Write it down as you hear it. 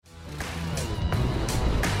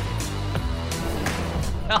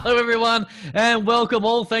Hello, everyone, and welcome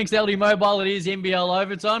all. Thanks to LD Mobile. It is NBL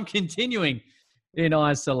Overtime, continuing in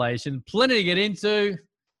isolation. Plenty to get into.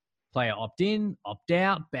 Player opt-in,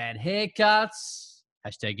 opt-out, bad haircuts.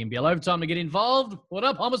 Hashtag NBL Overtime to get involved. What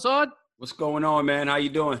up, Homicide? What's going on, man? How you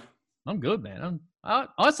doing? I'm good, man.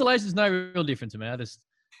 Isolation is no real different to me.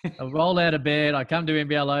 I roll out of bed. I come to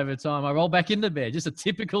NBL Overtime. I roll back into bed. Just a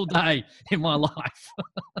typical day in my life.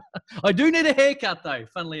 I do need a haircut, though,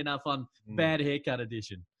 funnily enough, on Bad Haircut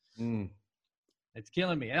Edition. It's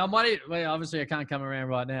killing me. And obviously, I can't come around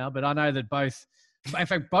right now, but I know that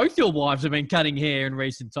both your wives have been cutting hair in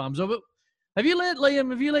recent times. Have you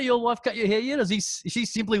let your wife cut your hair yet? Is she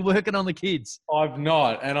simply working on the kids? I've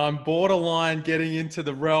not, and I'm borderline getting into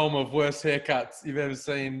the realm of worst haircuts you've ever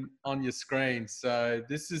seen on your screen. So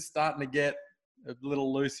this is starting to get a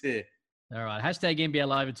little loose here. All right. Hashtag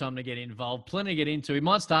NBL Overtime to get involved. Plenty to get into. We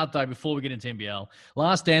might start, though, before we get into NBL.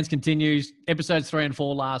 Last Dance continues. Episodes 3 and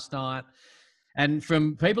 4 last night. And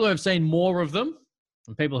from people who have seen more of them,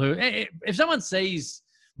 and people who, if someone sees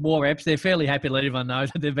more eps, they're fairly happy to let everyone know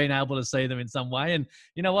that they've been able to see them in some way. And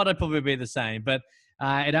you know what? I'd probably be the same. But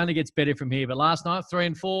it only gets better from here. But last night, 3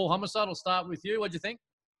 and 4. Homicide, will start with you. What'd you think?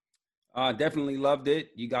 Definitely loved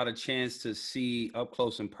it. You got a chance to see up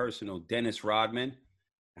close and personal Dennis Rodman,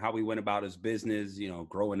 how he went about his business,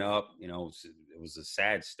 growing up. It was a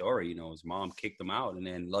sad story. His mom kicked him out. And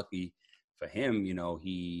then lucky for him,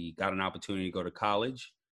 he got an opportunity to go to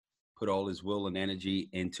college, put all his will and energy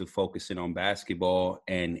into focusing on basketball,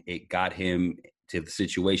 and it got him to the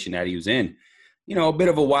situation that he was in. A bit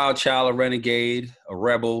of a wild child, a renegade, a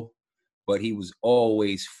rebel, but he was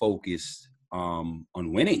always focused on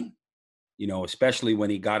winning, especially when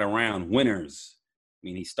he got around winners.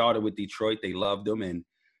 He started with Detroit. They loved him, and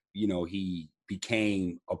he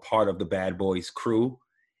became a part of the Bad Boys crew,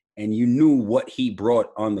 and you knew what he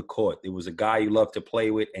brought on the court. It was a guy you loved to play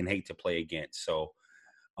with and hate to play against. So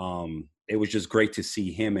it was just great to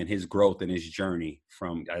see him and his growth and his journey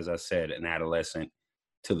from, as I said, an adolescent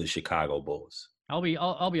to the Chicago Bulls. I'll be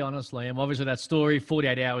honest, Liam. Obviously, that story,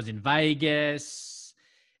 48 hours in Vegas,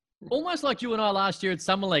 almost like you and I last year at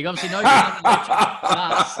Summer League. Obviously, no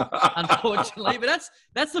us, unfortunately, but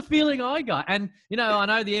that's the feeling I got. And I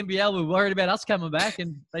know the NBL were worried about us coming back,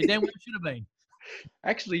 and they damn well should have been.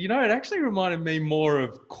 Actually, it actually reminded me more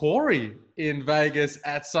of Corey in Vegas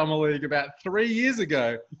at Summer League about 3 years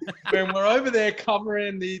ago when we're over there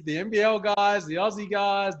covering the NBL guys, the Aussie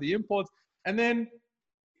guys, the imports. And then,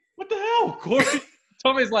 what the hell?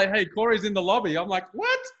 Tommy's like, hey, Corey's in the lobby. I'm like,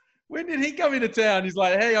 what? When did he come into town? He's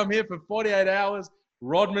like, hey, I'm here for 48 hours,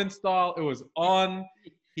 Rodman style. It was on.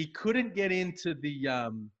 He couldn't get into the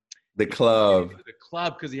club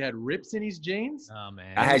because he had rips in his jeans. Oh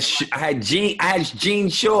man, I had jean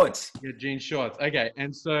shorts. Yeah, jean shorts. Okay,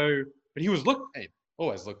 and so, but he was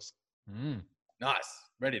always looks nice,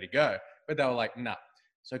 ready to go. But they were like, nah.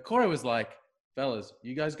 So Corey was like, fellas,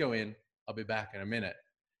 you guys go in. I'll be back in a minute.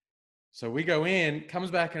 So we go in,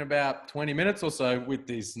 comes back in about 20 minutes or so with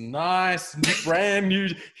these nice brand new.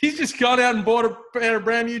 He's just gone out and bought a pair of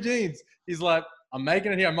brand new jeans. He's like, I'm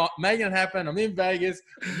making it here. I'm making it happen. I'm in Vegas.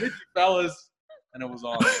 I'm with you fellas. And it was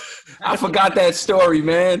on. I forgot that story,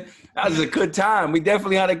 man. That was a good time. We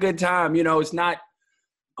definitely had a good time. It's not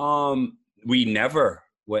we never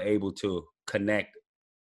were able to connect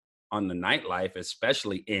on the nightlife,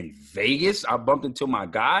 especially in Vegas. I bumped into my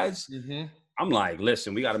guys. Mm-hmm. I'm like,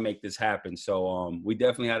 listen, we got to make this happen. So we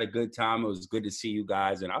definitely had a good time. It was good to see you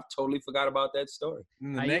guys, and I totally forgot about that story.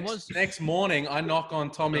 Next morning, I knock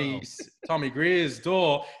on Tommy Greer's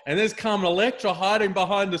door, and there's Carmen Electra hiding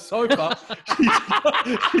behind the sofa.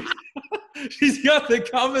 She's got the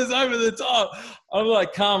covers over the top. I'm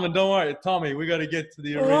like, Carmen, don't worry, Tommy, we got to get to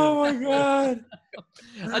the arena. Oh my God!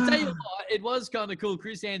 I tell you what, it was kind of cool.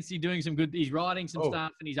 Chris Anstey doing some good. He's writing some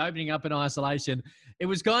stuff and he's opening up in isolation. It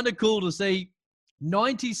was kind of cool to see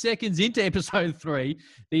 90 seconds into episode 3,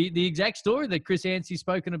 the exact story that Chris Anstey's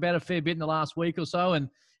spoken about a fair bit in the last week or so, and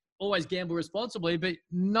always gamble responsibly. But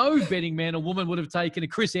no betting man or woman would have taken a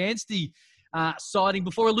Chris Anstey sighting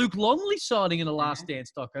before a Luke Longley sighting in the Last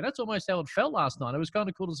Dance doco. That's almost how it felt last night. It was kind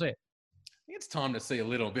of cool to see it. I think it's time to see a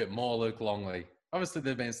little bit more Luke Longley. Obviously,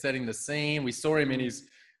 they've been setting the scene. We saw him in his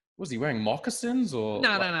Was he wearing moccasins or?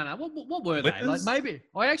 No. What were they? Like maybe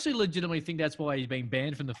I actually legitimately think that's why he's been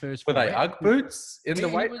banned from the first. Were they UGG boots in the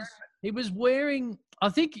weight? He was wearing. I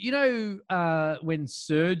think when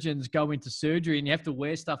surgeons go into surgery and you have to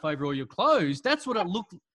wear stuff over all your clothes. That's what it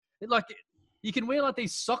looked like. You can wear like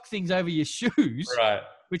these sock things over your shoes, right?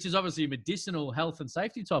 which is obviously a medicinal health and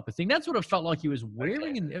safety type of thing. That's what it felt like he was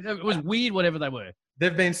wearing. And it was weird, whatever they were.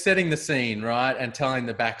 They've been setting the scene, right, and telling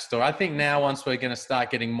the backstory. I think now once we're going to start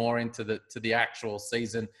getting more into the actual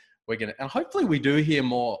season, and hopefully we do hear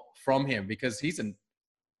more from him because he's an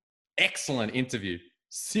excellent interview.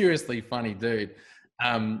 Seriously funny dude.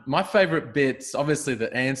 My favorite bits, obviously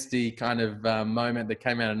the Anstey kind of moment that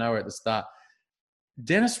came out of nowhere at the start.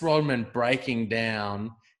 Dennis Rodman breaking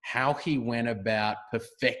down how he went about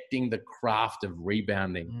perfecting the craft of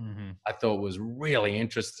rebounding, I thought was really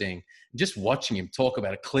interesting. Just watching him talk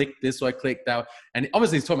about it, click this way, click that way. And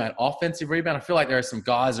obviously he's talking about offensive rebound. I feel like there are some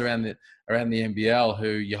guys around the NBL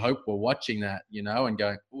who you hope were watching that, and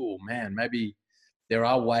going, oh man, maybe there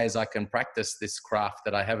are ways I can practice this craft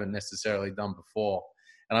that I haven't necessarily done before.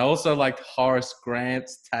 And I also liked Horace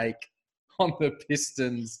Grant's take on the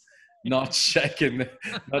Pistons not shaking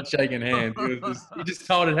hands. He just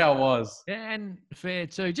told it how it was. And fair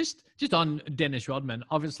too. Just on Dennis Rodman,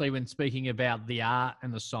 obviously when speaking about the art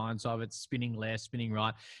and the science of it, spinning left, spinning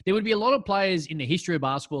right, there would be a lot of players in the history of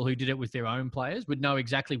basketball who did it with their own players, would know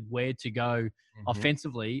exactly where to go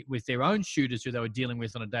offensively with their own shooters who they were dealing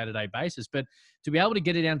with on a day-to-day basis. But to be able to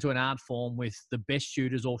get it down to an art form with the best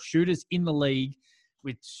shooters or shooters in the league,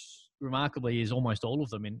 which remarkably is almost all of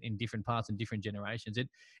them in different parts and different generations.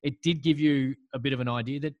 It did give you a bit of an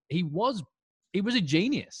idea that he was a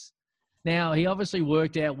genius. Now, he obviously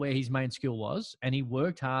worked out where his main skill was, and he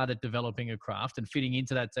worked hard at developing a craft and fitting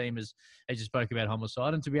into that team as you spoke about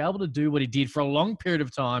Homicide. And to be able to do what he did for a long period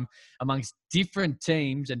of time amongst different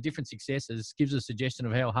teams and different successes gives a suggestion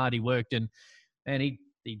of how hard he worked. And he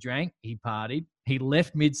drank, he partied, he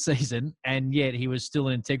left mid-season, and yet he was still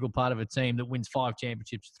an integral part of a team that wins 5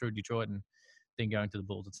 championships through Detroit and then going to the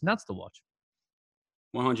Bulls. It's nuts to watch.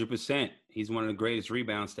 100%. He's one of the greatest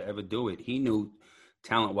rebounds to ever do it. He knew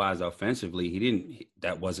talent-wise offensively,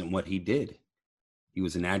 that wasn't what he did. He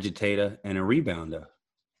was an agitator and a rebounder,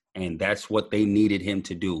 and that's what they needed him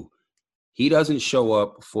to do. He doesn't show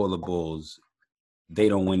up for the Bulls. They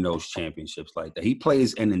don't win those championships like that. He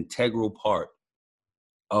plays an integral part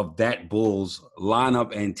of that Bulls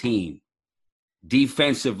lineup and team.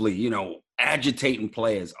 Defensively, agitating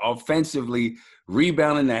players. Offensively,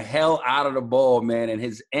 rebounding the hell out of the ball, man, and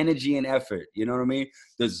his energy and effort. You know what I mean?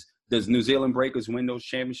 Does New Zealand Breakers win those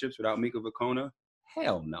championships without Mika Vukona?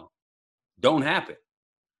 Hell no. Don't happen.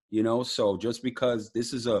 So just because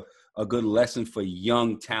this is a good lesson for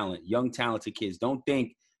young talented kids, don't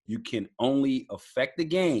think you can only affect the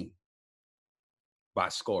game by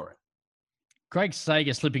scoring. Craig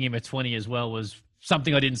Sager slipping him a 20 as well was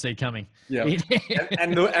something I didn't see coming. Yeah,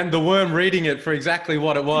 and the worm reading it for exactly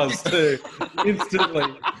what it was too, instantly.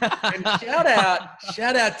 And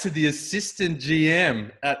shout out to the assistant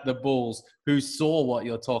GM at the Bulls who saw what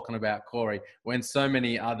you're talking about, Corey, when so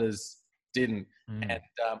many others didn't. And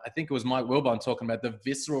I think it was Mike Wilbon talking about the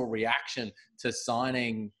visceral reaction to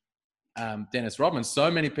signing Dennis Rodman. So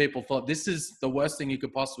many people thought this is the worst thing you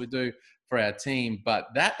could possibly do for our team, but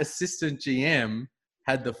that assistant GM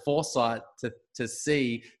had the foresight to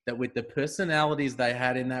see that with the personalities they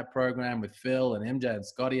had in that program with Phil and MJ and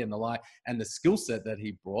Scotty and the like, and the skill set that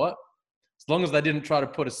he brought, as long as they didn't try to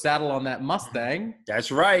put a saddle on that Mustang.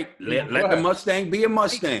 That's right. Let the Mustang be a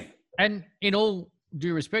Mustang. And in all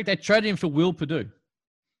due respect, they traded him for Will Perdue,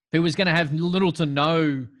 who was going to have little to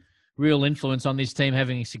no real influence on this team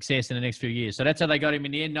having success in the next few years. So that's how they got him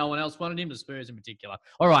in the end. No one else wanted him, the Spurs in particular.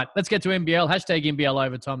 All right, let's get to NBL. Hashtag NBL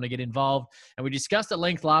overtime to get involved. And we discussed at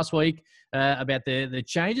length last week about the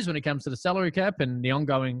changes when it comes to the salary cap and the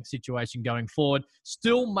ongoing situation going forward.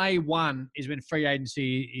 Still May 1 is when free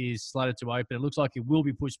agency is slated to open. It looks like it will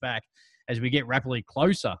be pushed back as we get rapidly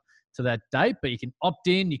closer to that date, but you can opt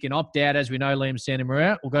in, you can opt out. As we know, Liam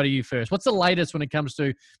Sandemura, we'll go to you first. What's the latest when it comes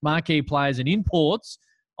to marquee players and imports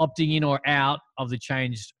opting in or out of the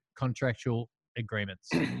changed contractual agreements?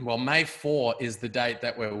 Well, May 4 is the date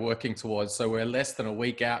that we're working towards. So we're less than a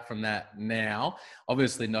week out from that now.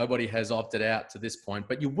 Obviously, nobody has opted out to this point,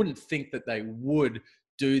 but you wouldn't think that they would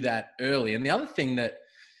do that early. And the other thing that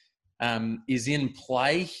is in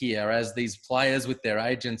play here as these players with their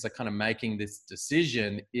agents are kind of making this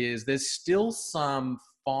decision is there's still some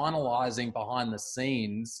finalizing behind the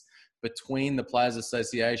scenes between the Players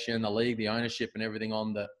Association, the league, the ownership and everything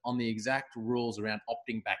on the exact rules around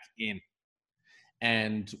opting back in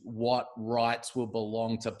and what rights will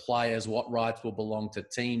belong to players, what rights will belong to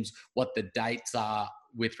teams, what the dates are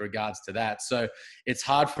with regards to that. So it's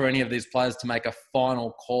hard for any of these players to make a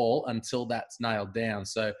final call until that's nailed down.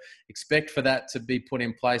 So expect for that to be put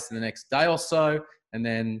in place in the next day or so. And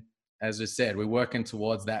then, as I said, we're working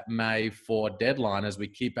towards that May 4 deadline as we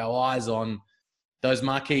keep our eyes on those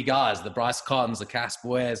marquee guys, the Bryce Cottons, the Casper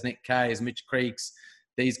Wares, Nick Kays, Mitch Creeks,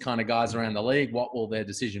 these kind of guys around the league, what will their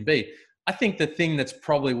decision be? I think the thing that's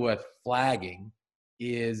probably worth flagging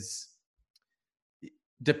is,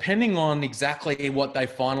 depending on exactly what they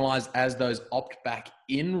finalize as those opt back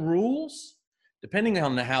in rules, depending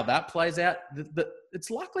on how that plays out,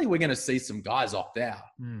 it's likely we're going to see some guys opt out.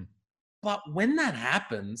 But when that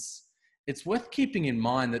happens, it's worth keeping in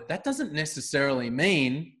mind that doesn't necessarily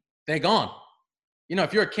mean they're gone. You know,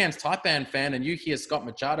 if you're a Cairns Taipan fan and you hear Scott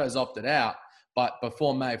Machado's opted out, but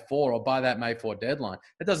before May 4 or by that May 4 deadline,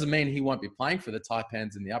 that doesn't mean he won't be playing for the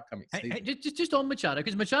Taipans in the upcoming season. Hey, just on Machado,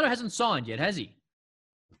 because Machado hasn't signed yet, has he?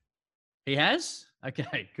 He has?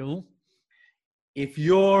 Okay, cool. If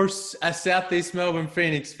you're a Southeast Melbourne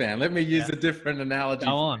Phoenix fan, let me use a different analogy.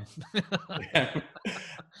 Go on.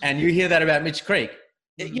 And you hear that about Mitch Creek.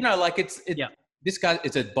 You know, like this guy,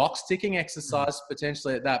 it's a box ticking exercise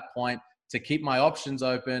potentially at that point to keep my options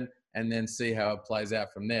open and then see how it plays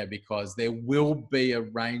out from there, because there will be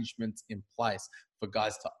arrangements in place for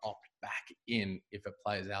guys to opt back in if it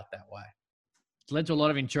plays out that way. It's led to a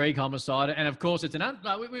lot of intrigue, Homicide. And of course,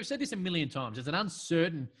 we've said this a million times. It's an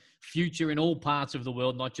uncertain future in all parts of the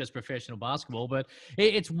world, not just professional basketball, but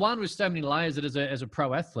it's one with so many layers that as a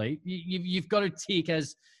pro athlete, you've got to tick,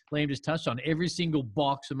 as Liam just touched on, every single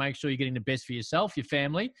box and make sure you're getting the best for yourself, your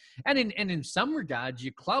family, and in some regards,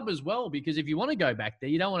 your club as well. Because if you want to go back there,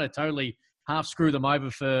 you don't want to totally half screw them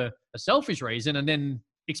over for a selfish reason and then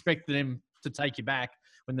expect them to take you back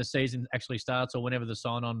when the season actually starts or whenever the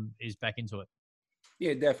sign-on is back into it.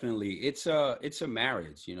 Yeah, definitely. It's a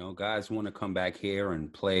marriage. You know, guys want to come back here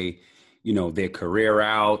and play, you know, their career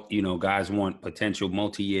out. You know, guys want potential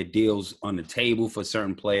multi-year deals on the table for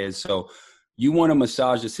certain players. So you want to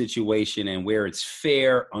massage the situation and where it's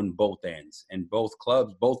fair on both ends, and both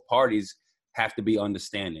clubs, both parties have to be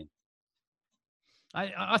understanding.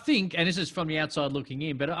 I think, and this is from the outside looking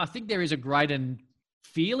in, but I think there is a greater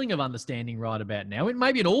feeling of understanding right about now. It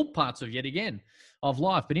may be in all parts of, yet again, of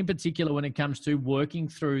life, but in particular when it comes to working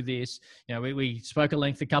through this. You know, we spoke at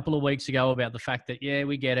length a couple of weeks ago about the fact that, yeah,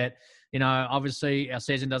 we get it. You know, obviously our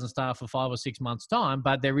season doesn't start for 5 or 6 months' time,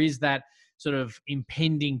 but there is that sort of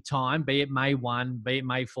impending time, be it May 1, be it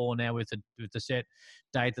May 4 now with the set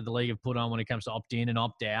date that the league have put on when it comes to opt in and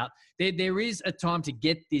opt out. There is a time to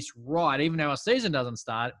get this right. Even though our season doesn't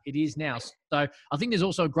start, it is now. So I think there's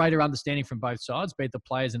also a greater understanding from both sides, be it the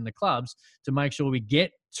players and the clubs, to make sure we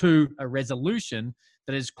get to a resolution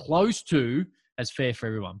that is close to as fair for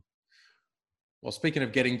everyone. Well, speaking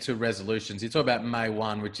of getting to resolutions, you talk about May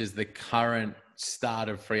 1, which is the current start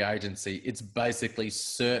of free agency. It's basically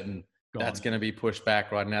certain that's going to be pushed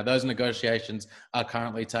back right now. Those negotiations are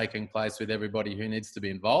currently taking place with everybody who needs to be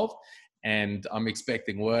involved. And I'm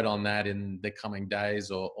expecting word on that in the coming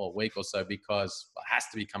days or week or so, because it has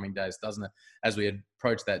to be coming days, doesn't it? As we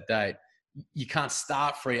approach that date, you can't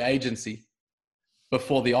start free agency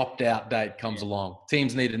before the opt-out date comes along.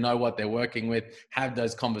 Teams need to know what they're working with, have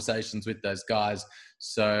those conversations with those guys.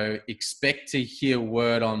 So expect to hear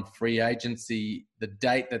word on free agency, the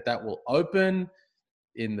date that will open,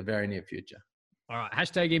 in the very near future. All right.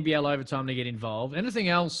 Hashtag NBL overtime to get involved. Anything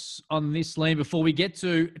else on this, Liam, before we get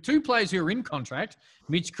to two players who are in contract?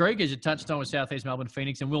 Mitch Creek, as you touched on, with Southeast Melbourne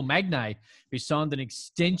Phoenix, and Will Magnay, who signed an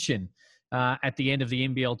extension at the end of the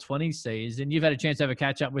NBL 20 season. You've had a chance to have a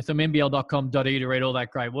catch up with them, nbl.com.au, to read all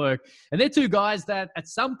that great work. And they're two guys that at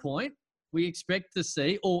some point we expect to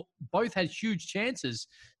see, or both had huge chances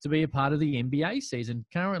to be a part of the NBA season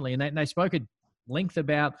currently. And they spoke at length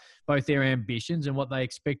about both their ambitions and what they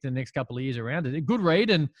expect in the next couple of years around it. A good read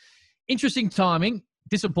and interesting timing,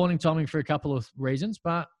 disappointing timing for a couple of reasons,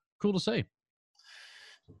 but cool to see.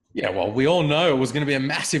 Yeah, well, we all know it was going to be a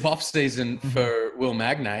massive offseason for Will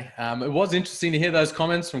Magnay. It was interesting to hear those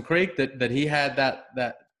comments from Creek that he had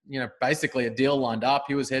that you know, basically a deal lined up.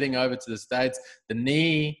 He was heading over to the States. The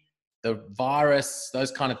knee, the virus,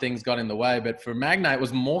 those kind of things got in the way. But for Magnay, it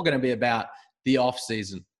was more going to be about the off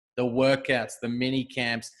season, the workouts, the mini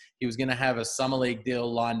camps. He was going to have a summer league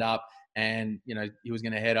deal lined up, and, you know, he was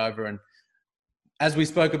going to head over. And as we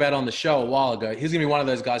spoke about on the show a while ago, he's going to be one of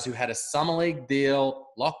those guys who had a summer league deal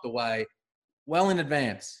locked away well in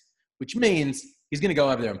advance, which means he's going to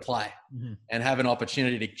go over there and play and have an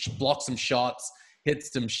opportunity to block some shots, hit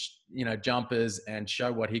some, jumpers, and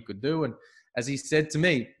show what he could do. And as he said to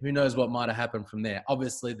me, who knows what might have happened from there.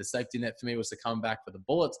 Obviously, the safety net for me was to come back for the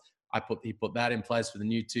Bullets. He put that in place for the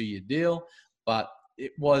new 2-year deal, but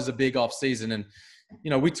it was a big off season. And, you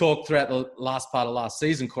know, we talked throughout the last part of last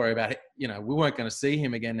season, Corey, about, you know, we weren't going to see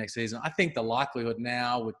him again next season. I think the likelihood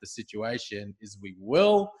now with the situation is we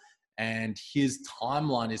will. and his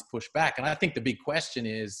timeline is pushed back. And I think the big question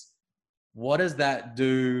is, what does that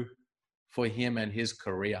do for him and his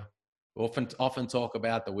career? We often talk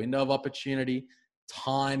about the window of opportunity,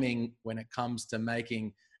 timing when it comes to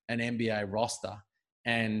making an NBA roster.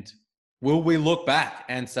 And will we look back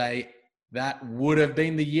and say that would have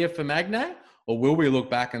been the year for Magnay? Or will we look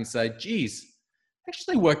back and say, geez,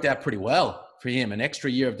 actually worked out pretty well for him, an extra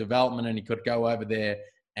year of development, and he could go over there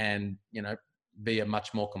and, be a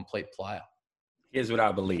much more complete player? Here's what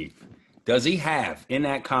I believe. Does he have in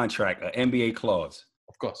that contract an NBA clause?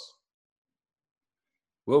 Of course.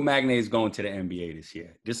 Will Magnay is going to the NBA this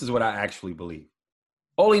year. This is what I actually believe.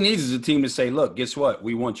 All he needs is a team to say, look, guess what?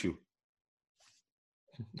 We want you.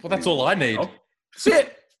 Well, that's all I need. That's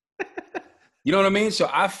it. You know what I mean? So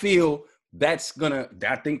I feel I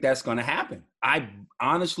think that's going to happen. I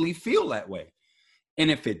honestly feel that way. And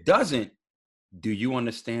if it doesn't, do you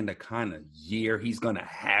understand the kind of year he's going to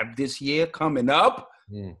have this year coming up?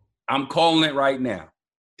 I'm calling it right now.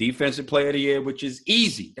 Defensive player of the year, which is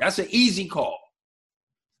easy. That's an easy call.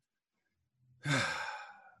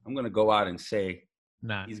 I'm going to go out and say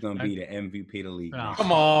he's going to be the MVP of the league. Oh.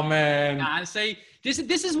 Come on, man. Nah, see, this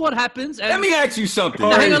is what happens. Let me ask you something.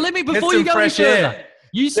 No, hang on, before you go any further.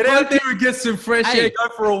 Get out there and get some fresh air. Go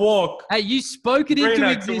for a walk. Hey, you spoke it into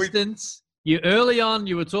existence. You early on,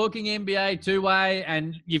 you were talking NBA two-way,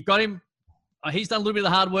 and you've got him. He's done a little bit of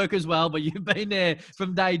the hard work as well, but you've been there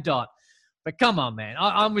from day dot. But come on, man.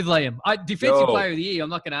 I'm with Liam. Defensive player of the year, I'm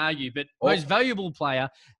not going to argue, but most valuable player.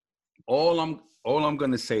 All I'm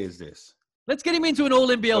going to say is this. Let's get him into an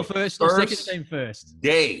all-NBL first or second team first.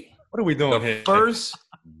 Day. What are we doing here? First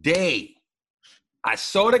day I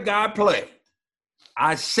saw the guy play.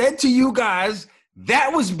 I said to you guys,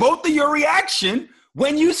 that was both of your reaction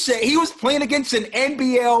when you said he was playing against an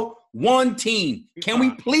NBL 1 team. Can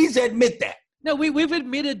we please admit that? No, we've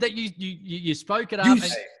admitted that you spoke it up.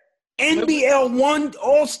 NBL 1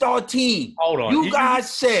 All-Star team. Hold on. You guys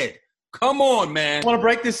said, come on, man. Want to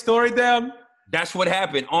break this story down? That's what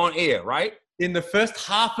happened on air, right? In the first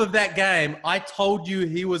half of that game, I told you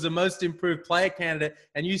he was a most improved player candidate,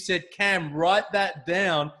 and you said, Cam, write that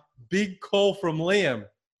down. Big call from Liam.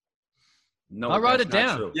 No, I wrote it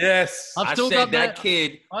down. True. Yes. I said that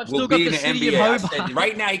kid will be in the NBA. I said,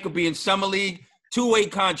 right now he could be in summer league, 2-way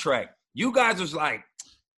contract. You guys was like,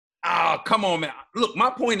 come on, man. Look, my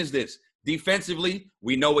point is this. Defensively,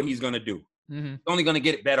 we know what he's going to do. Mm-hmm. He's only going to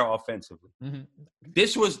get it better offensively. Mm-hmm.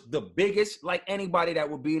 This was the biggest, like anybody that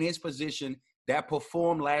would be in his position that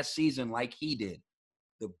performed last season like he did,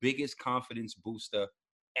 the biggest confidence booster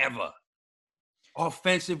ever.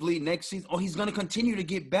 Offensively, next season, he's going to continue to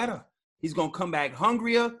get better. He's going to come back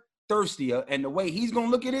hungrier, thirstier, and the way he's going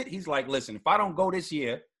to look at it, he's like, listen, if I don't go this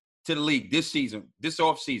year to the league this season, this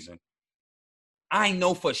offseason, I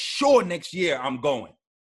know for sure next year I'm going.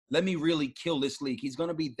 Let me really kill this league. He's going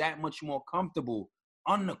to be that much more comfortable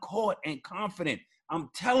on the court and confident. I'm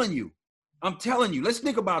telling you. Let's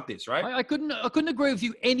think about this, right? I couldn't agree with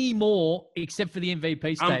you any more except for the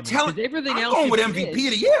MVP statement. I'm going with MVP of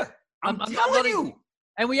the year. I'm telling you.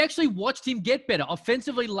 And we actually watched him get better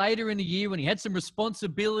offensively later in the year when he had some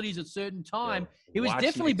responsibilities at certain time. He was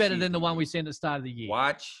definitely better than the one we sent at the start of the year.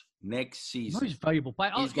 Watch next season. Most valuable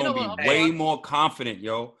player. He's going to be way more confident,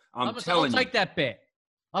 yo. I'm telling you. I'll take that bet.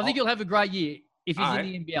 I think he'll have a great year if he's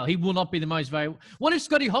in the NBL. He will not be the most valuable. What if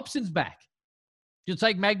Scotty Hobson's back? You'll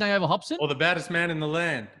take Magnay over Hobson? Or the baddest man in the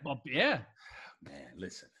land. Well, yeah. Man,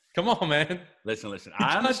 listen. Come on, man. Listen.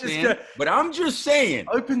 I understand, but I'm just saying.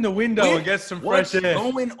 Open the window and get some fresh air.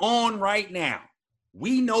 What's going on right now?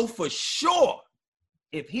 We know for sure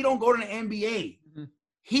if he don't go to the NBA,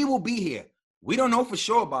 he will be here. We don't know for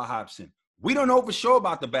sure about Hobson. We don't know for sure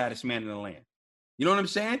about the baddest man in the land. You know what I'm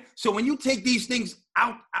saying? So when you take these things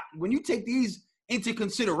out, when you take these into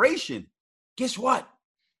consideration, guess what?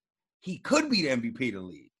 He could be the MVP of the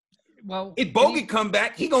league. Well, if Bogut come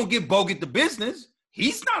back, he gonna give Bogut the business.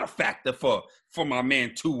 He's not a factor for my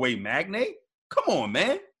man 2-way Magnay. Come on,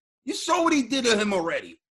 man. You saw what he did to him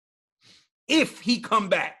already. If he come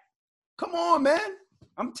back, come on, man.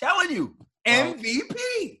 I'm telling you,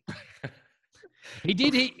 MVP. He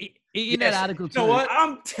did. He in that article too. You know what?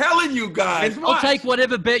 I'm telling you guys. I'll take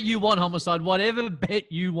whatever bet you want, Homicide. Whatever bet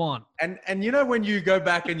you want. And you know when you go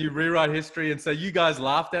back and you rewrite history and say, you guys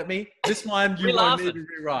laughed at me? This one you won't need to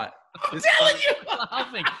rewrite. I'm telling you.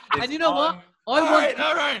 Laughing. And you know what? All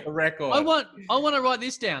right. A record. I want to write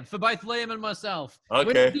this down for both Liam and myself. Okay.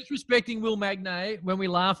 We're disrespecting Will Magnay when we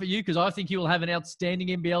laugh at you because I think he will have an outstanding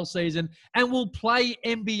NBL season and will play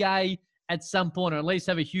NBA at some point or at least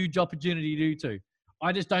have a huge opportunity to do.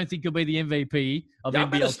 I just don't think he'll be the MVP of Y'all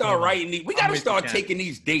NBL. better start 21. writing these. We got to with you, start Cam. taking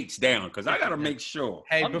these dates down because I got to make sure.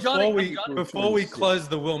 Hey, I'm before jotting- we I'm jotting- before we close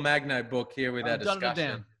the Will Magno book here with our I'm jotting it discussion,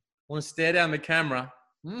 down. I want to stare down the camera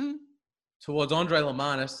Mhm. towards Andre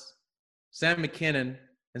Lamanis, Sam McKinnon,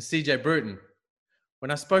 and CJ Bruton. When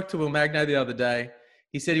I spoke to Will Magno the other day,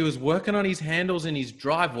 he said he was working on his handles in his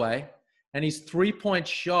driveway and his 3-point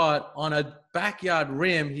shot on a backyard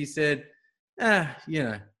rim. He said,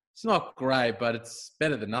 it's not great, but it's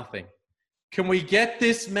better than nothing. Can we get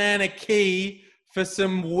this man a key for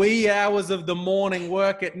some wee hours of the morning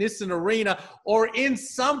work at Nissan Arena or in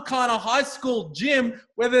some kind of high school gym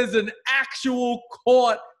where there's an actual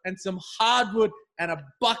court and some hardwood and a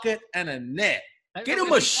bucket and a net? Get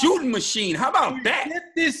him a shooting machine. How about that? Get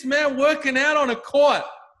this man working out on a court.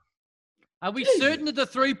 Are we certain that the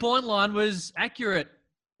 3-point line was accurate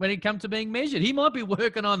when it comes to being measured? He might be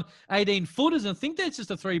working on 18-footers and think that's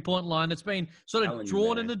just a 3-point line that's been sort of Telling you,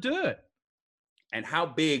 drawn man. in the dirt. And how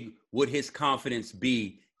big would his confidence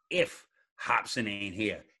be if Hobson ain't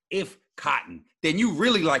here? If Cotton? Then you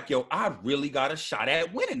really like, yo, I really got a shot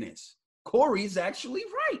at winning this. Corey's actually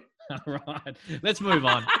right. All right, let's move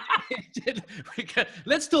on.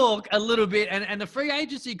 Let's talk a little bit. And the free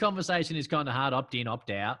agency conversation is kind of hard, opt-in,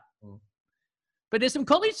 opt-out. But there's some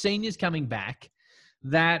college seniors coming back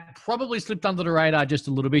that probably slipped under the radar just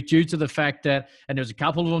a little bit due to the fact that, and there's a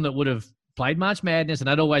couple of them that would have played March Madness, and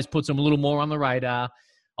that always puts them a little more on the radar.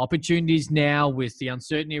 Opportunities now with the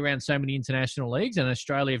uncertainty around so many international leagues, and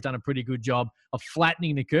Australia have done a pretty good job of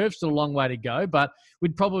flattening the curve. Still a long way to go, but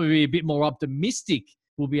we'd probably be a bit more optimistic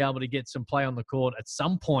we'll be able to get some play on the court at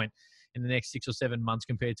some point in the next 6 or 7 months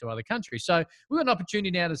compared to other countries. So we've got an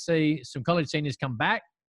opportunity now to see some college seniors come back,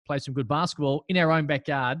 play some good basketball in our own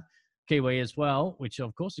backyard, Kiwi as well, which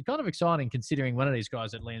of course is kind of exciting considering one of these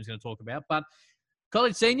guys that Liam's going to talk about. But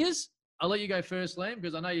college seniors, I'll let you go first, Liam,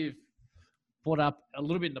 because I know you've brought up a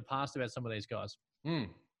little bit in the past about some of these guys.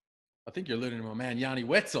 I think you're alluding to my man, Yanni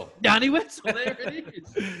Wetzel. Yanni Wetzel, there it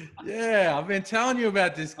is. Yeah, I've been telling you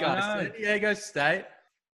about this I guy. know. San Diego State,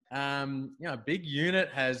 big unit,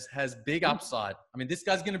 has big upside. I mean, this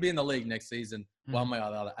guy's going to be in the league next season, one way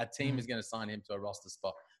or the other. A team is going to sign him to a roster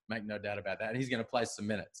spot. Make no doubt about that. And he's going to play some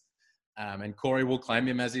minutes. And Corey will claim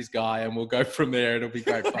him as his guy, and we'll go from there. It'll be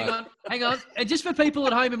great fun. Hang on. And just for people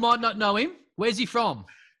at home who might not know him, where's he from?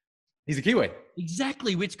 He's a Kiwi.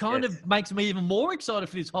 Exactly, which kind of makes me even more excited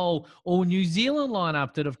for this whole all-New Zealand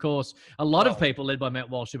lineup that, of course, a lot of people led by Matt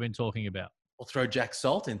Walsh have been talking about. We'll throw Jack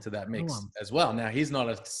Salt into that mix as well. Now, he's not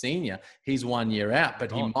a senior. He's 1 year out,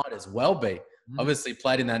 but he might as well be. Obviously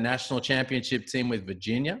played in that national championship team with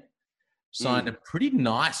Virginia. Signed a pretty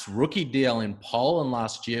nice rookie deal in Poland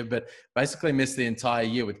last year, but basically missed the entire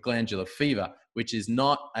year with glandular fever, which is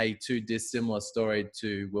not a too dissimilar story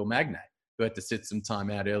to Will Magnay, who had to sit some time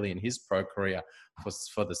out early in his pro career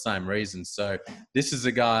for the same reason. So this is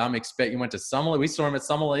a guy I'm expecting. He went to Summer League. We saw him at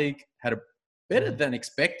Summer League, had a better than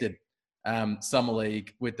expected Summer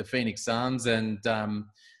League with the Phoenix Suns, and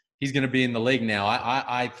he's going to be in the league now.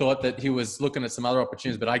 I thought that he was looking at some other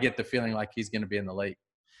opportunities, but I get the feeling like he's going to be in the league.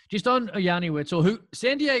 Just on Yanni Wetzel, who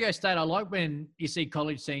San Diego State, I like when you see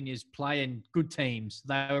college seniors play in good teams.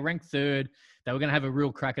 They were ranked third. They were going to have a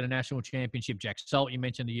real crack at a national championship. Jack Salt, you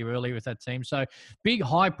mentioned a year earlier with that team. So big,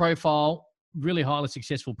 high-profile, really highly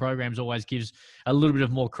successful programs always gives a little bit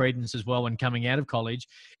of more credence as well when coming out of college.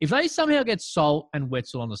 If they somehow get Salt and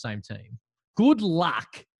Wetzel on the same team, good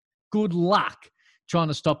luck trying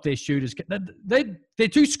to stop their shooters. They're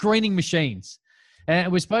two screening machines.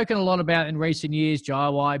 And we've spoken a lot about in recent years,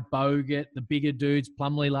 Jaiwai, Bogut, the bigger dudes,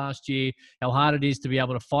 Plumlee last year, how hard it is to be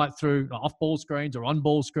able to fight through off-ball screens or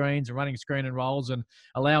on-ball screens and running screen and rolls and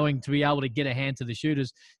allowing to be able to get a hand to the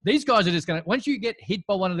shooters. These guys are just going to, once you get hit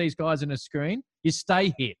by one of these guys in a screen, you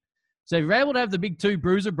stay hit. So if you're able to have the big two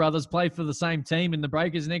Bruiser brothers play for the same team in the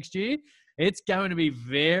Breakers next year, it's going to be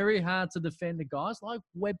very hard to defend the guys like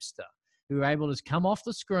Webster, who are able to come off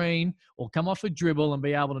the screen or come off a dribble and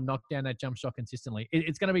be able to knock down that jump shot consistently.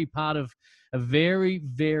 It's going to be part of a very,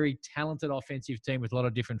 very talented offensive team with a lot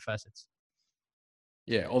of different facets.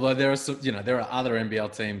 Yeah, although there are some, there are other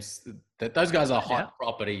NBL teams that those guys are hot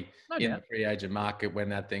property in the free agent market when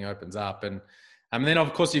that thing opens up. And then,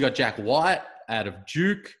 of course, you got Jack White out of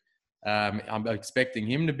Duke. I'm expecting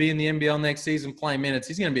him to be in the NBL next season playing minutes.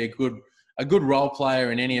 He's going to be a good role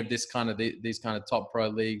player in any of these kind of top pro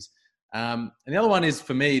leagues. And the other one is,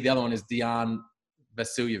 for me, Dejan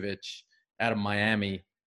Vasiljevic out of Miami.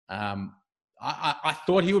 I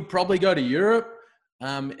thought he would probably go to Europe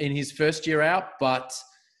in his first year out, but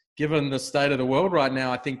given the state of the world right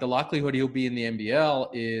now, I think the likelihood he'll be in the NBL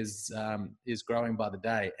is growing by the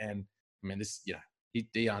day. And I mean,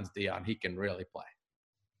 Deion's Deion. He can really play.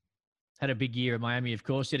 Had a big year at Miami, of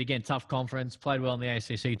course. Yet again, tough conference. Played well in the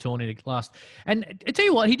ACC tournament last. And I tell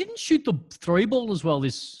you what, he didn't shoot the three ball as well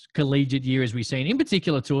this collegiate year as we've seen. In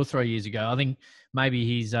particular, 2 or 3 years ago, I think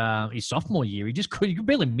maybe his sophomore year, he could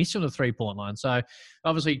barely miss on the 3-point line. So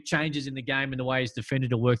obviously changes in the game and the way he's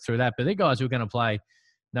defended to work through that. But they're guys who are going to play,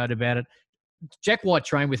 no doubt about it. Jack White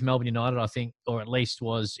trained with Melbourne United, I think, or at least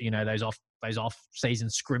was, those off-season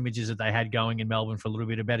scrimmages that they had going in Melbourne for a little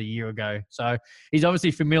bit about a year ago. So he's obviously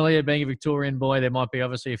familiar, being a Victorian boy. There might be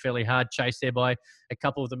obviously a fairly hard chase there by a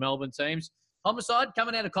couple of the Melbourne teams. Homicide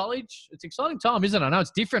coming out of college. It's an exciting time, isn't it? I know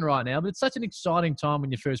it's different right now, but it's such an exciting time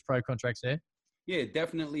when your first pro contract's there. Yeah, it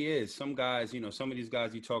definitely is. Some guys, some of these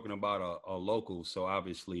guys you're talking about are locals. So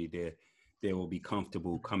obviously they will be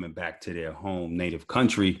comfortable coming back to their home native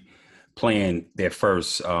country, playing their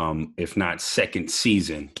first, if not second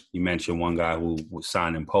season. You mentioned one guy who was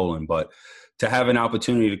signed in Poland, but to have an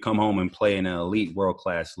opportunity to come home and play in an elite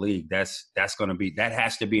world-class league, that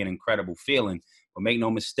has to be an incredible feeling. But make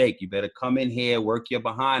no mistake, you better come in here, work your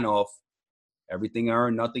behind off. Everything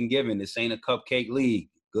earned, nothing given. This ain't a cupcake league.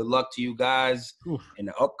 Good luck to you guys in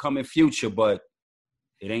the upcoming future, but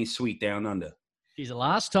it ain't sweet down under. Geez, the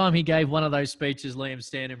last time he gave one of those speeches, Liam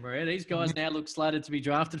Stanton-Maria, these guys now look slated to be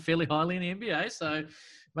drafted fairly highly in the NBA. So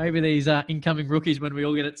maybe these incoming rookies, when we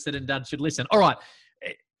all get it said and done, should listen. All right.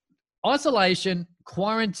 Isolation,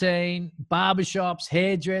 quarantine, barbershops,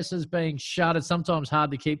 hairdressers being shut. It's sometimes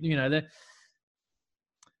hard to keep,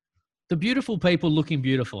 the beautiful people looking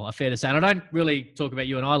beautiful, I fair to say. And I don't really talk about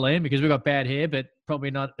you and I, Liam, because we've got bad hair, but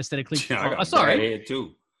probably not aesthetically. Sorry. Bad hair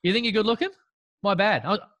too. You think you're good looking? My bad.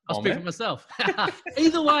 I'll speak for myself.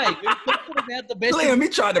 Either way, we're talking about the best. Liam, he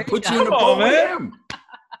tried to put you in the boat with him.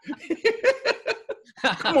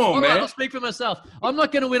 Come on, man. I'll speak for myself. I'm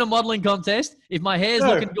not going to win a modeling contest if my hair's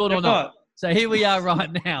looking good or not. So here we are right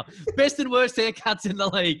now. Best and worst haircuts in the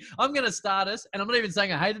league. I'm going to start us, and I'm not even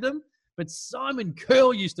saying I hated them, but Simon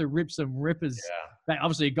Curl used to rip some rippers. Yeah.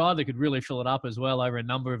 Obviously, a guy that could really fill it up as well over a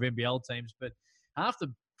number of NBL teams. But half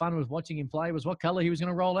the fun was watching him play was what color he was going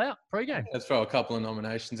to roll out pre-game. Let's throw a couple of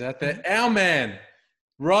nominations out there. Our man,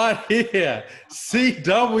 right here,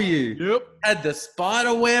 CW, had the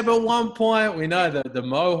spider web at one point. We know the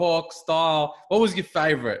Mohawk style. What was your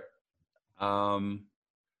favorite?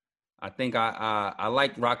 I think I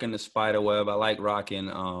like rocking the spider web. I like rocking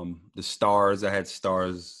the stars. I had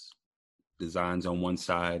stars designs on one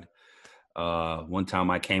side. One time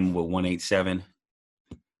I came with 187,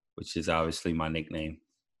 which is obviously my nickname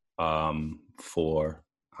for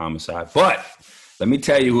Homicide. But let me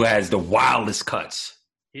tell you who has the wildest cuts.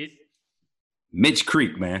 Mitch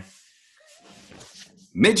Creek, man.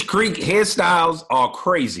 Mitch Creek hairstyles are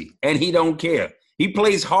crazy, and he don't care. He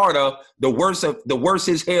plays harder the worse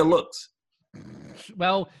his hair looks.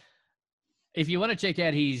 Well, if you want to check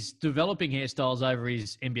out his developing hairstyles over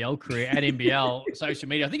his NBL career at NBL social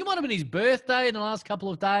media, I think it might have been his birthday in the last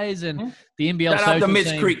couple of days, and the NBL Shout out to Mitch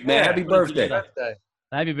team. Creek, man. Happy birthday.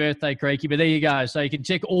 Happy birthday, Creaky. But there you go. So you can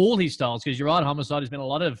check all his styles, because you're right, Homicide has been a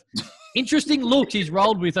lot of interesting looks he's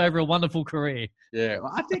rolled with over a wonderful career. Yeah,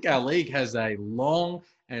 well, I think our league has a long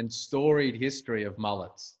and storied history of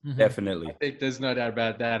mullets. Definitely. I think there's no doubt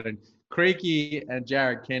about that. And Creaky and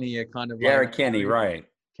Jared Kenny are kind of right,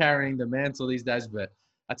 carrying the mantle these days. But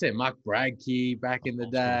I'd say Mark Bradkey back in the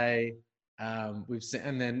day. We've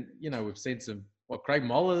seen some Craig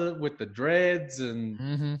Moller with the dreads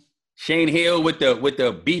and Shane Hill with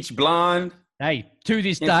the beach blonde. Hey, to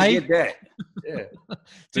this day, that. Yeah.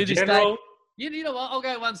 to this day, you know what? I'll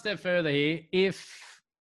go one step further here. If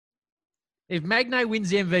Magnay wins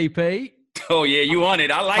the MVP, oh yeah, you want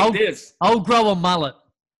it? I like this. I'll grow a mullet.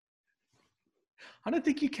 I don't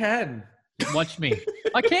think you can. Watch me.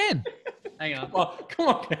 I can. Hang on. Come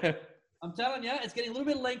on, man. I'm telling you, it's getting a little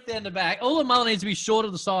bit of length down the back. All the mullet needs to be short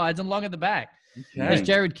at the sides and long at the back. Okay. As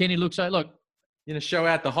Jared Kenny looks like, look. You're going to show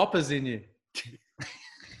out the hoppers in you.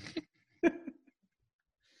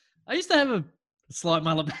 I used to have a slight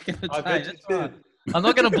mullet back in the day. That's right. I'm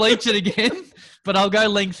not going to bleach it again, but I'll go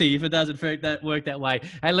lengthy if it doesn't work that way.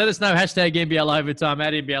 Hey, let us know, hashtag NBL Overtime,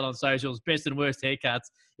 at NBL on socials, best and worst haircuts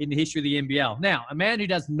in the history of the NBL. Now, a man who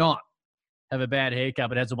does not have a bad haircut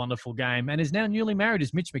but has a wonderful game and is now newly married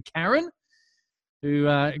is Mitch McCarron, who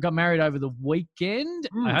got married over the weekend.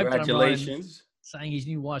 I hope congratulations. Saying his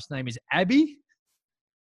new wife's name is Abby.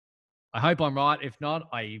 I hope I'm right. If not,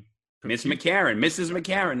 Miss McCarron, Mrs.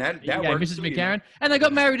 McCarron. That works. Mrs. McCarron. And they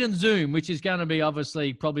got married in Zoom, which is going to be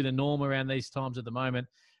obviously probably the norm around these times at the moment.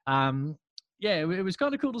 yeah, it was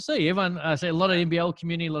kind of cool to see. Everyone, I say a lot of NBL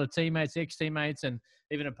community, a lot of teammates, ex-teammates, and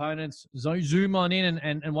even opponents zoom on in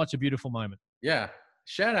and watch a beautiful moment. Yeah.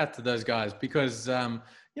 Shout out to those guys because,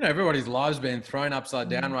 everybody's lives been thrown upside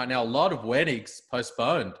down right now. A lot of weddings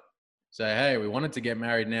postponed. So, hey, we wanted to get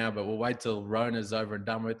married now, but we'll wait till Rona's over and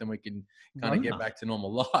done with and we can kind of get back to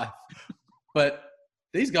normal life. But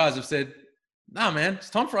these guys have said, no, man, it's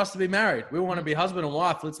time for us to be married. We want to be husband and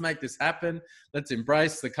wife. Let's make this happen. Let's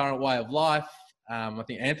embrace the current way of life. I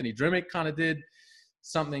think Anthony Drimmick kind of did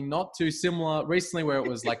something not too similar recently where it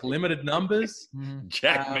was like limited numbers.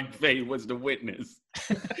 Jack McVay was the witness.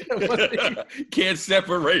 Can't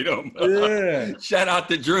separate them. Yeah. Shout out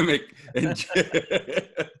to Drimmick.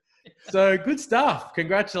 So good stuff.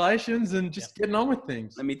 Congratulations and just getting on with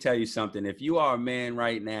things. Let me tell you something. If you are a man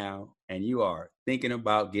right now and you are thinking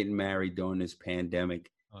about getting married during this pandemic,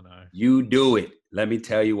 you do it. Let me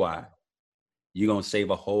tell you why. You're going to save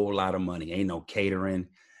a whole lot of money. Ain't no catering,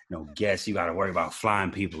 no guests. You got to worry about flying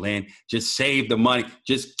people in. Just save the money.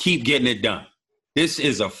 Just keep getting it done. This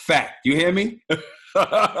is a fact. You hear me?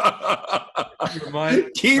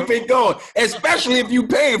 Keep it going, especially if you're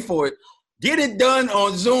paying for it. Get it done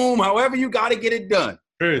on Zoom, however you got to get it done.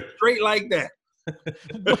 Truth. Straight like that.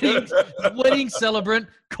 Wedding celebrant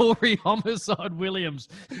Corey Homicide Williams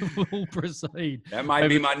will proceed. That might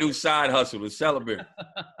be my new side hustle, the celebrant.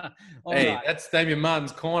 Hey, that's Damian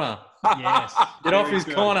Martin's corner. Yes. Get off his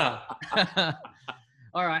corner.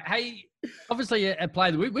 All right. Hey, obviously at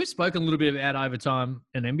Play, we've spoken a little bit about overtime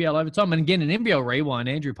and NBL overtime. And again, in NBL Rewind,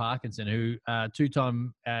 Andrew Parkinson, who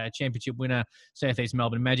two-time championship winner, Southeast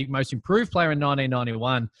Melbourne Magic, most improved player in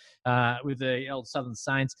 1991 with the old Southern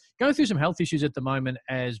Saints, going through some health issues at the moment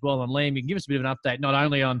as well. And Liam, you can give us a bit of an update, not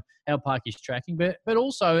only on how Parky's tracking, but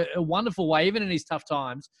also a wonderful way, even in these tough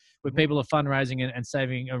times, where people are fundraising and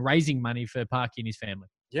saving and raising money for Parky and his family.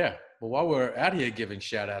 Yeah. Well, while we're out here giving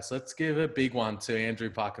shout-outs, let's give a big one to Andrew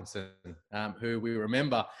Parkinson, who we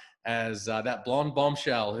remember as that blonde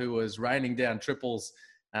bombshell who was raining down triples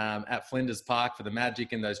at Flinders Park for the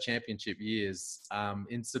Magic in those championship years.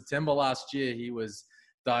 In September last year, he was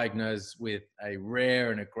diagnosed with a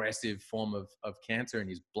rare and aggressive form of cancer in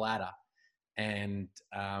his bladder. And,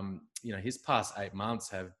 his past 8 months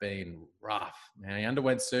have been rough. Now, he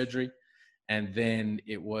underwent surgery. And then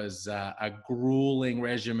it was a grueling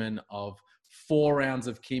regimen of 4 rounds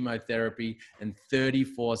of chemotherapy and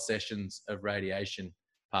 34 sessions of radiation,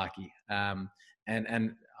 Parky. And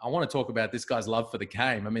I want to talk about this guy's love for the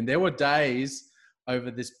game. I mean, there were days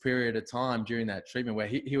over this period of time during that treatment where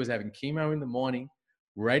he was having chemo in the morning,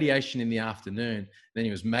 radiation in the afternoon. Then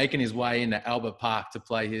he was making his way into Albert Park to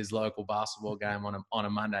play his local basketball game on a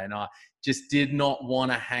Monday night. Just did not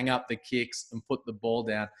want to hang up the kicks and put the ball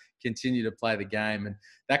down, continue to play the game. And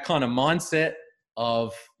that kind of mindset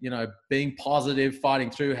of, being positive,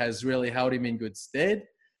 fighting through has really held him in good stead.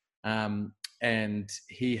 And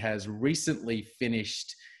he has recently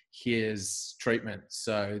finished his treatment.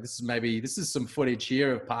 So this is some footage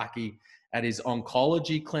here of Parky at his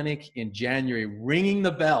oncology clinic in January, ringing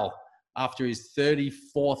the bell after his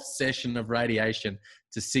 34th session of radiation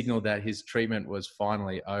to signal that his treatment was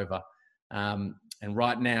finally over. And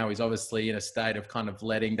right now he's obviously in a state of kind of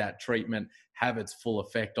letting that treatment have its full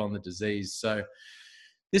effect on the disease. So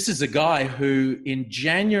this is a guy who in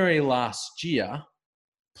January last year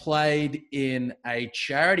played in a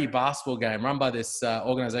charity basketball game run by this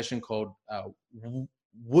organization called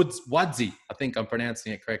WUDSI. I think I'm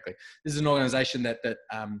pronouncing it correctly. This is an organization that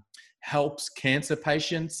helps cancer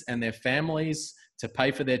patients and their families to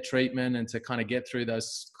pay for their treatment and to kind of get through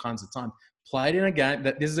those kinds of times. Played in a game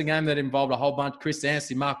this is a game that involved a whole bunch, Chris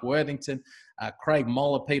Anstey, Mark Worthington, Craig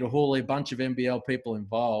Moller, Peter Hawley, a bunch of NBL people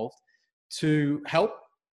involved to help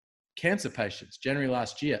cancer patients. January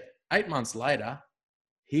last year, 8 months later,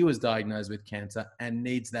 he was diagnosed with cancer and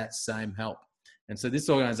needs that same help. And so this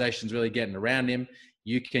organization is really getting around him.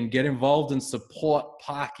 You can get involved and support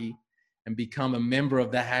Parky and become a member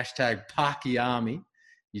of the hashtag Parky Army.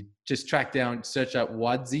 You just search up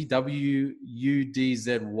WUDSI,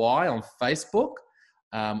 WUDZY on Facebook,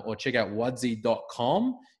 or check out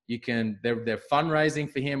WUDSI.com. They're fundraising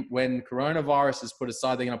for him. When coronavirus is put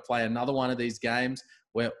aside, they're going to play another one of these games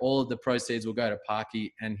where all of the proceeds will go to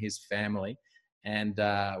Parky and his family. And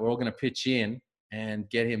we're all going to pitch in and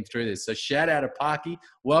get him through this. So shout out to Parky.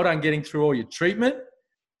 Well done getting through all your treatment,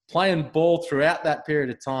 playing ball throughout that period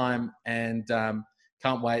of time, and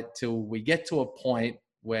can't wait till we get to a point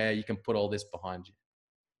where you can put all this behind you.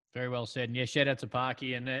 Very well said. And yeah, shout out to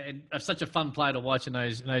Parky and such a fun player to watch in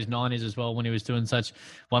those 90s as well when he was doing such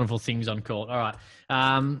wonderful things on court. All right.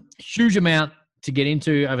 Huge amount to get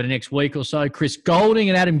into over the next week or so. Chris Golding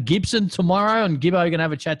and Adam Gibson tomorrow, and Gibbo going to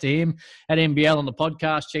have a chat to him at NBL on the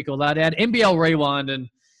podcast. Check all that out. NBL Rewind, and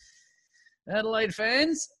Adelaide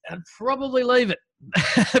fans, I'd probably leave it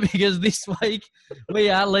because this week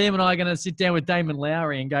Liam and I are going to sit down with Damon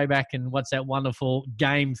Lowry and go back and watch that wonderful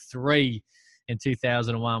Game 3 in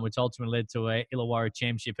 2001, which ultimately led to a Illawarra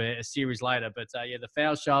Championship a series later. But the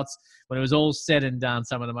foul shots, when it was all said and done,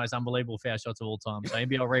 some of the most unbelievable foul shots of all time. So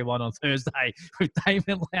NBL Rewind on Thursday with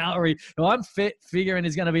Damon Lowry, who I'm figuring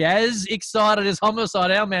is going to be as excited as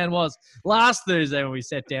Homicide, our man, was last Thursday when we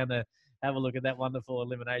sat down to have a look at that wonderful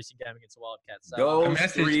elimination game against the Wildcats. So,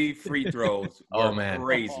 those 3 free throws were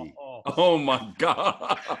crazy. Oh, my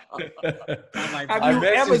God. Have you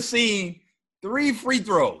ever seen 3 free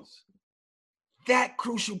throws? That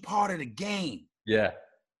crucial part of the game. Yeah.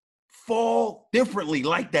 Fall differently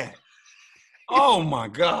like that. Oh, my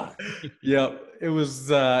God. Yeah. It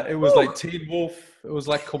was like Teen Wolf. It was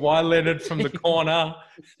like Kawhi Leonard from the corner.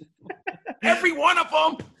 Every one of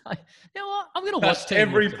them. You know what? I'm going to watch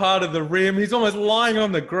every part of the rim. He's almost lying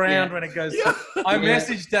on the ground when it goes. Yeah. I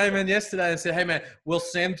messaged Damon yesterday and said, hey, man, we'll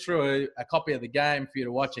send through a copy of the game for you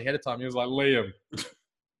to watch ahead of time. He was like, Liam,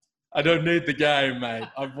 I don't need the game, mate.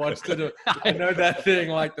 I've watched it. I know that thing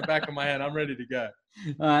like the back of my hand. I'm ready to go.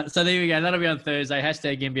 So there we go. That'll be on Thursday.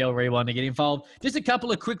 Hashtag NBL Rewind to get involved. Just a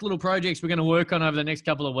couple of quick little projects we're going to work on over the next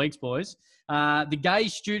couple of weeks, boys.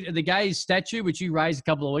 The Gaze statue, which you raised a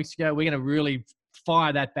couple of weeks ago, we're going to really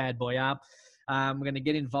fire that bad boy up. We're going to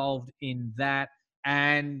get involved in that.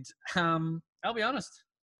 And I'll be honest,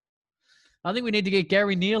 I think we need to get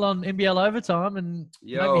Gary Neal on NBL Overtime. And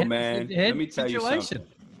yo, man, let me tell you something.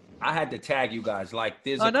 I had to tag you guys. Like,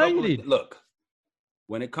 there's a couple of, look,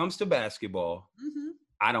 when it comes to basketball,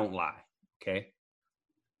 I don't lie, okay?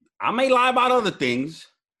 I may lie about other things,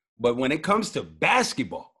 but when it comes to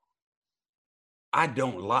basketball, I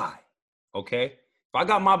don't lie, okay? If I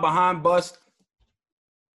got my behind bust,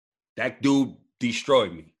 that dude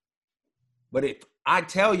destroyed me. But if I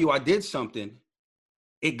tell you I did something,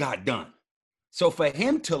 it got done. So for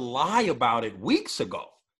him to lie about it weeks ago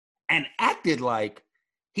and acted like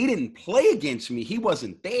he didn't play against me, he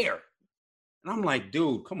wasn't there. And I'm like,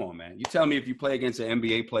 dude, come on, man. You tell me if you play against an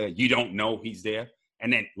NBA player, you don't know he's there.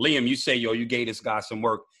 And then, Liam, you say, yo, you gave this guy some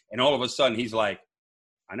work. And all of a sudden, he's like,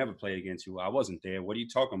 I never played against you. I wasn't there. What are you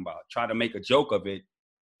talking about? Try to make a joke of it.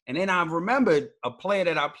 And then I remembered a player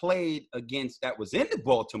that I played against that was in the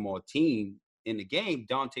Baltimore team in the game,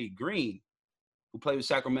 Dante Green, who played with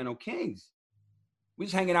Sacramento Kings. We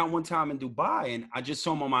was hanging out one time in Dubai, and I just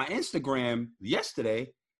saw him on my Instagram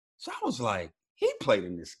yesterday. So I was like, he played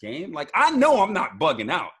in this game. Like, I know I'm not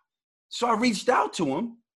bugging out. So I reached out to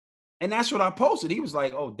him, and that's what I posted. He was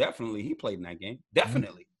like, oh, definitely, he played in that game.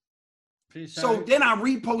 Definitely. So then I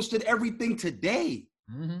reposted everything today.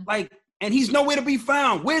 Like, and he's nowhere to be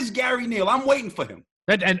found. Where's Gary Neal? I'm waiting for him.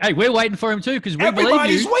 And hey, we're waiting for him too because we believe you.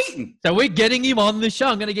 Everybody's waiting. So we're getting him on the show.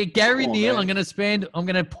 I'm going to get Gary Neal. Man. I'm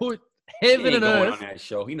going to put heaven and earth on that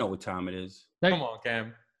show. He know what time it is. Come on,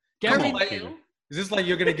 Cam. Gary Neal. Is this like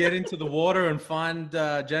you're going to get into the water and find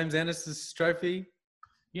James Ennis's trophy?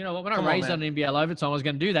 You know what? When I raised on NBL Overtime, I was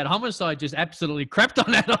going to do that. Homicide just absolutely crapped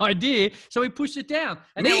on that idea, so he pushed it down.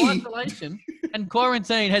 And now isolation and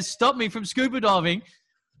quarantine has stopped me from scuba diving,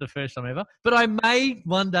 the first time ever. But I may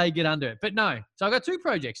one day get under it. But no. So I got 2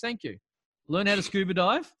 projects. Thank you. Learn how to scuba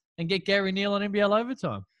dive and get Gary Neal on NBL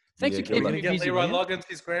Overtime. Thanks for keeping me busy. Leroy Loggins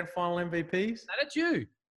his grand final MVPs. No, that's you.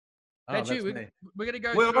 That's you. We're going to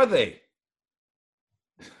go. Where are they?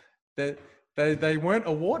 They weren't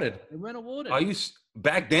awarded. They weren't awarded. Are you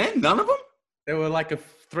back then? None of them? There were like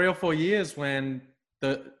 3 or 4 years when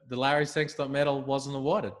the Larry Sangstock medal wasn't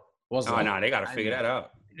awarded. No, they got to figure that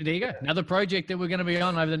out. There you go. Another project that we're going to be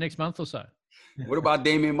on over the next month or so. What about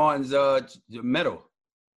Damian Martin's medal?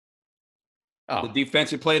 The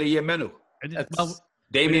Defensive Player of the Year medal.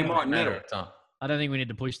 Damian Martin medal. I don't think we need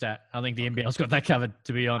to push that. I think the NBL's got that covered,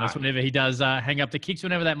 to be honest, whenever he does hang up the kicks,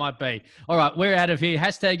 whenever that might be. All right, we're out of here.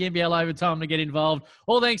 Hashtag NBL Overtime to get involved.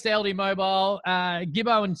 All thanks to LD Mobile.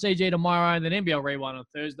 Gibbo and CG tomorrow, and then NBL Rewind on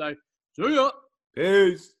Thursday. See ya.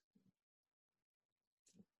 Peace.